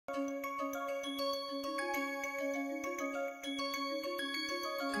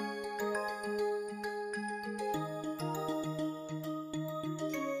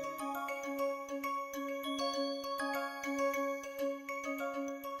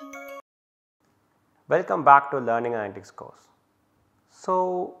Welcome back to Learning Analytics course.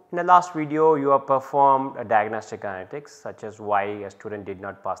 So, in the last video you have performed a diagnostic analytics such as why a student did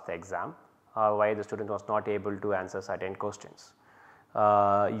not pass the exam or why the student was not able to answer certain questions.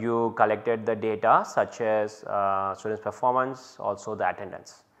 You collected the data such as students performance, also the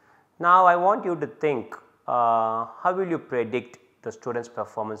attendance. Now, I want you to think how will you predict the students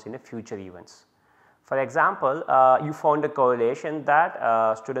performance in a future events. For example, you found a correlation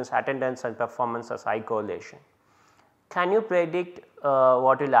that students attendance and performance has high correlation. Can you predict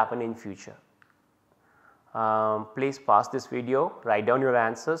what will happen in future? Please pause this video, write down your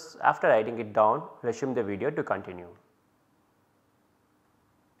answers. After writing it down, resume the video to continue.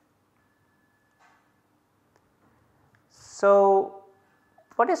 So,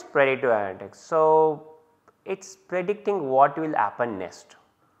 what is predictive analytics? So, it is predicting what will happen next.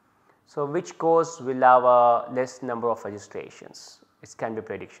 So, which course will have a less number of registrations? It can be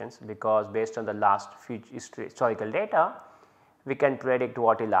predictions because based on the last historical data, we can predict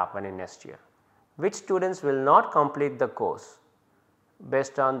what will happen in next year. Which students will not complete the course?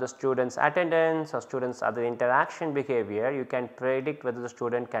 Based on the students attendance or students other interaction behavior, you can predict whether the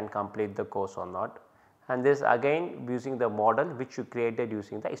student can complete the course or not, and this again using the model which you created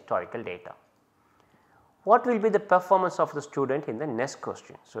using the historical data. What will be the performance of the student in the next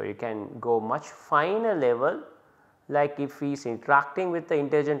question? So, you can go much finer level, like if he is interacting with the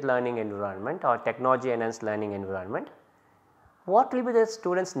intelligent learning environment or technology enhanced learning environment, what will be the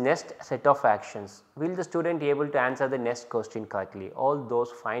student's next set of actions? Will the student be able to answer the next question correctly? All those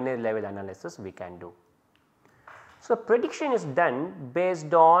finer level analysis we can do. So, prediction is done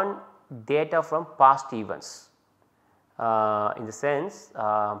based on data from past events. In the sense,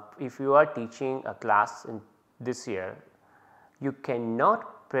 if you are teaching a class in this year, you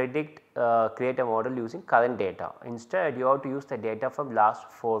cannot predict create a model using current data. Instead, you have to use the data from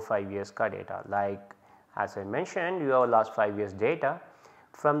last 4 or 5 years ka data, like as I mentioned you have last 5 years data.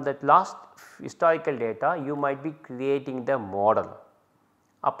 From that last historical data, you might be creating the model,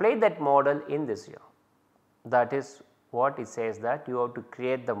 apply that model in this year. That is what it says, that you have to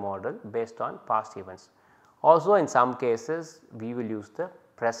create the model based on past events. Also in some cases we will use the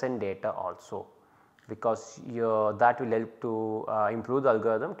present data also, because that will help to improve the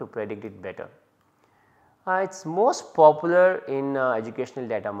algorithm to predict it better. It is most popular in educational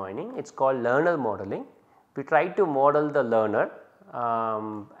data mining. It is called learner modeling. We try to model the learner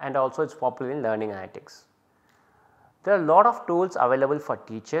and also it is popular in learning analytics. There are a lot of tools available for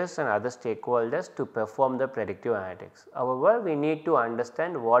teachers and other stakeholders to perform the predictive analytics. However, we need to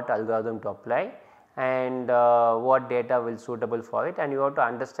understand what algorithm to apply and what data will suitable for it, and you have to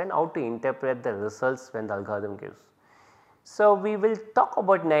understand how to interpret the results when the algorithm gives. So, we will talk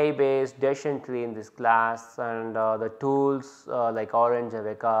about naive Bayes, decision tree in this class, and the tools like Orange and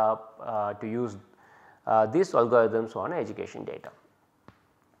Wake Up to use these algorithms on education data.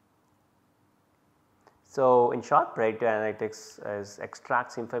 So, in short, predictive analytics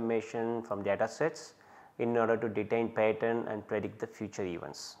extracts information from data sets in order to detect pattern and predict the future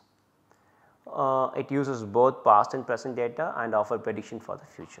events. It uses both past and present data and offer prediction for the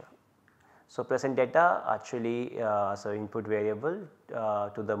future. So, present data actually as an input variable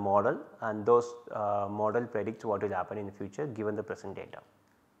to the model, and those model predicts what will happen in the future given the present data.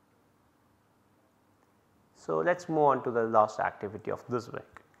 So, let us move on to the last activity of this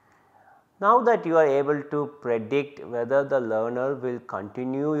week. Now that you are able to predict whether the learner will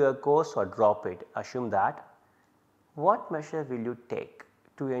continue your course or drop it, assume that, what measure will you take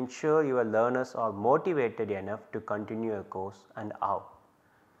to ensure your learners are motivated enough to continue a course, and how?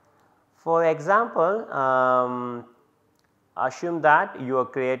 For example, assume that you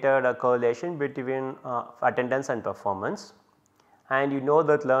have created a correlation between attendance and performance, and you know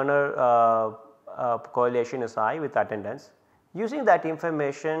that learner correlation is high with attendance. Using that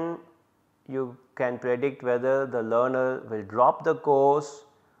information, you can predict whether the learner will drop the course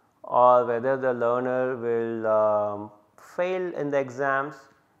or whether the learner will fail in the exams.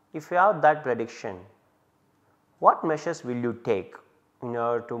 If you have that prediction, what measures will you take in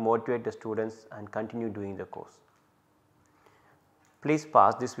order to motivate the students and continue doing the course? Please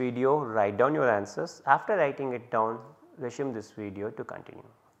pause this video, write down your answers. After writing it down, resume this video to continue.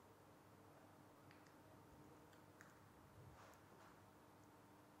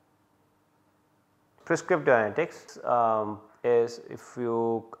 Prescriptive analytics is if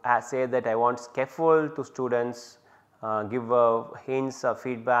you say that I want scaffold to students, give hints or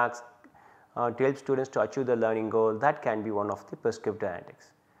feedbacks to help students to achieve the learning goal, that can be one of the prescriptive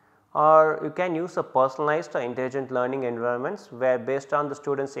analytics. Or you can use a personalized or intelligent learning environments where based on the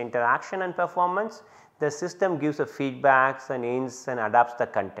students interaction and performance, the system gives a feedbacks and hints and adapts the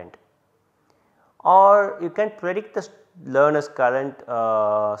content. or you can predict the learner's current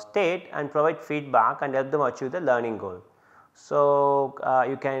state and provide feedback and help them achieve the learning goal. So,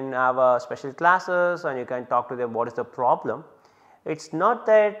 you can have special classes and you can talk to them what is the problem. It is not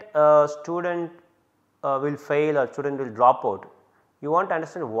that a student will fail or student will drop out. You want to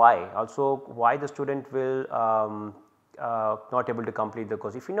understand why, also why the student will not able to complete the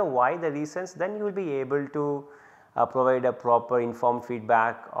course. If you know why the reasons, then you will be able to provide a proper informed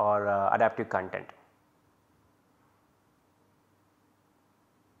feedback or adaptive content.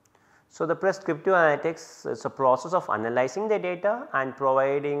 So, the prescriptive analytics is a process of analyzing the data and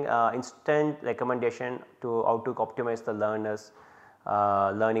providing instant recommendation to how to optimize the learner's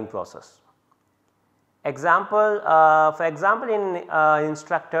learning process. For example,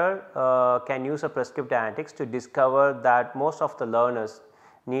 instructor can use a prescriptive analytics to discover that most of the learners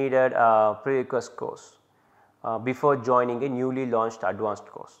needed a prerequisite course before joining a newly launched advanced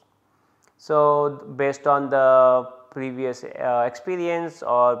course. So, based on the previous experience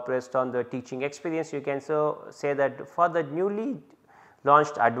or based on the teaching experience, you can so say that for the newly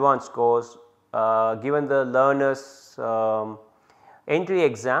launched advanced course, given the learners entry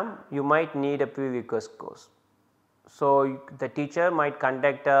exam, you might need a prerequisite course. So, the teacher might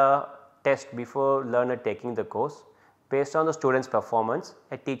conduct a test before learner taking the course. Based on the student's performance,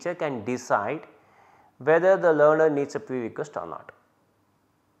 a teacher can decide whether the learner needs a prerequisite or not.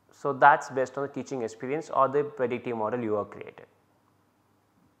 So, that is based on the teaching experience or the predictive model you have created.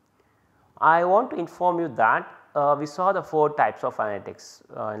 I want to inform you that we saw the 4 types of analytics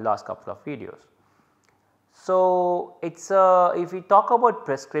in last couple of videos. So, it is if we talk about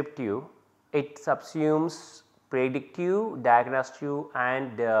prescriptive, it subsumes predictive, diagnostic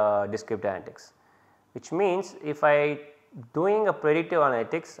and descriptive analytics, which means if I doing a predictive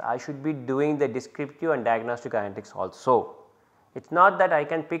analytics, I should be doing the descriptive and diagnostic analytics also. It is not that I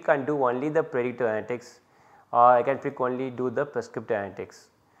can pick and do only the predictive analytics or I can pick only do the prescriptive analytics.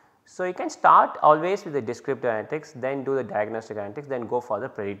 So, you can start always with the descriptive analytics, then do the diagnostic analytics, then go for the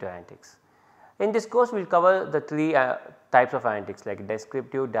predictive analytics. In this course, we will cover the 3 types of analytics like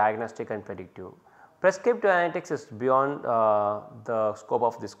descriptive, diagnostic and predictive. Prescriptive analytics is beyond the scope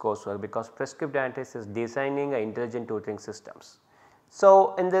of this coursework because prescriptive analytics is designing intelligent tutoring systems.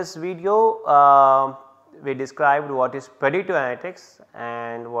 So, in this video, we described what is predictive analytics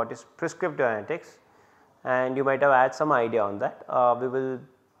and what is prescriptive analytics, and you might have had some idea on that. We will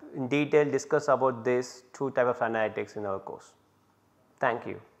in detail discuss about these 2 types of analytics in our course. Thank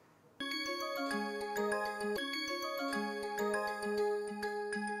you.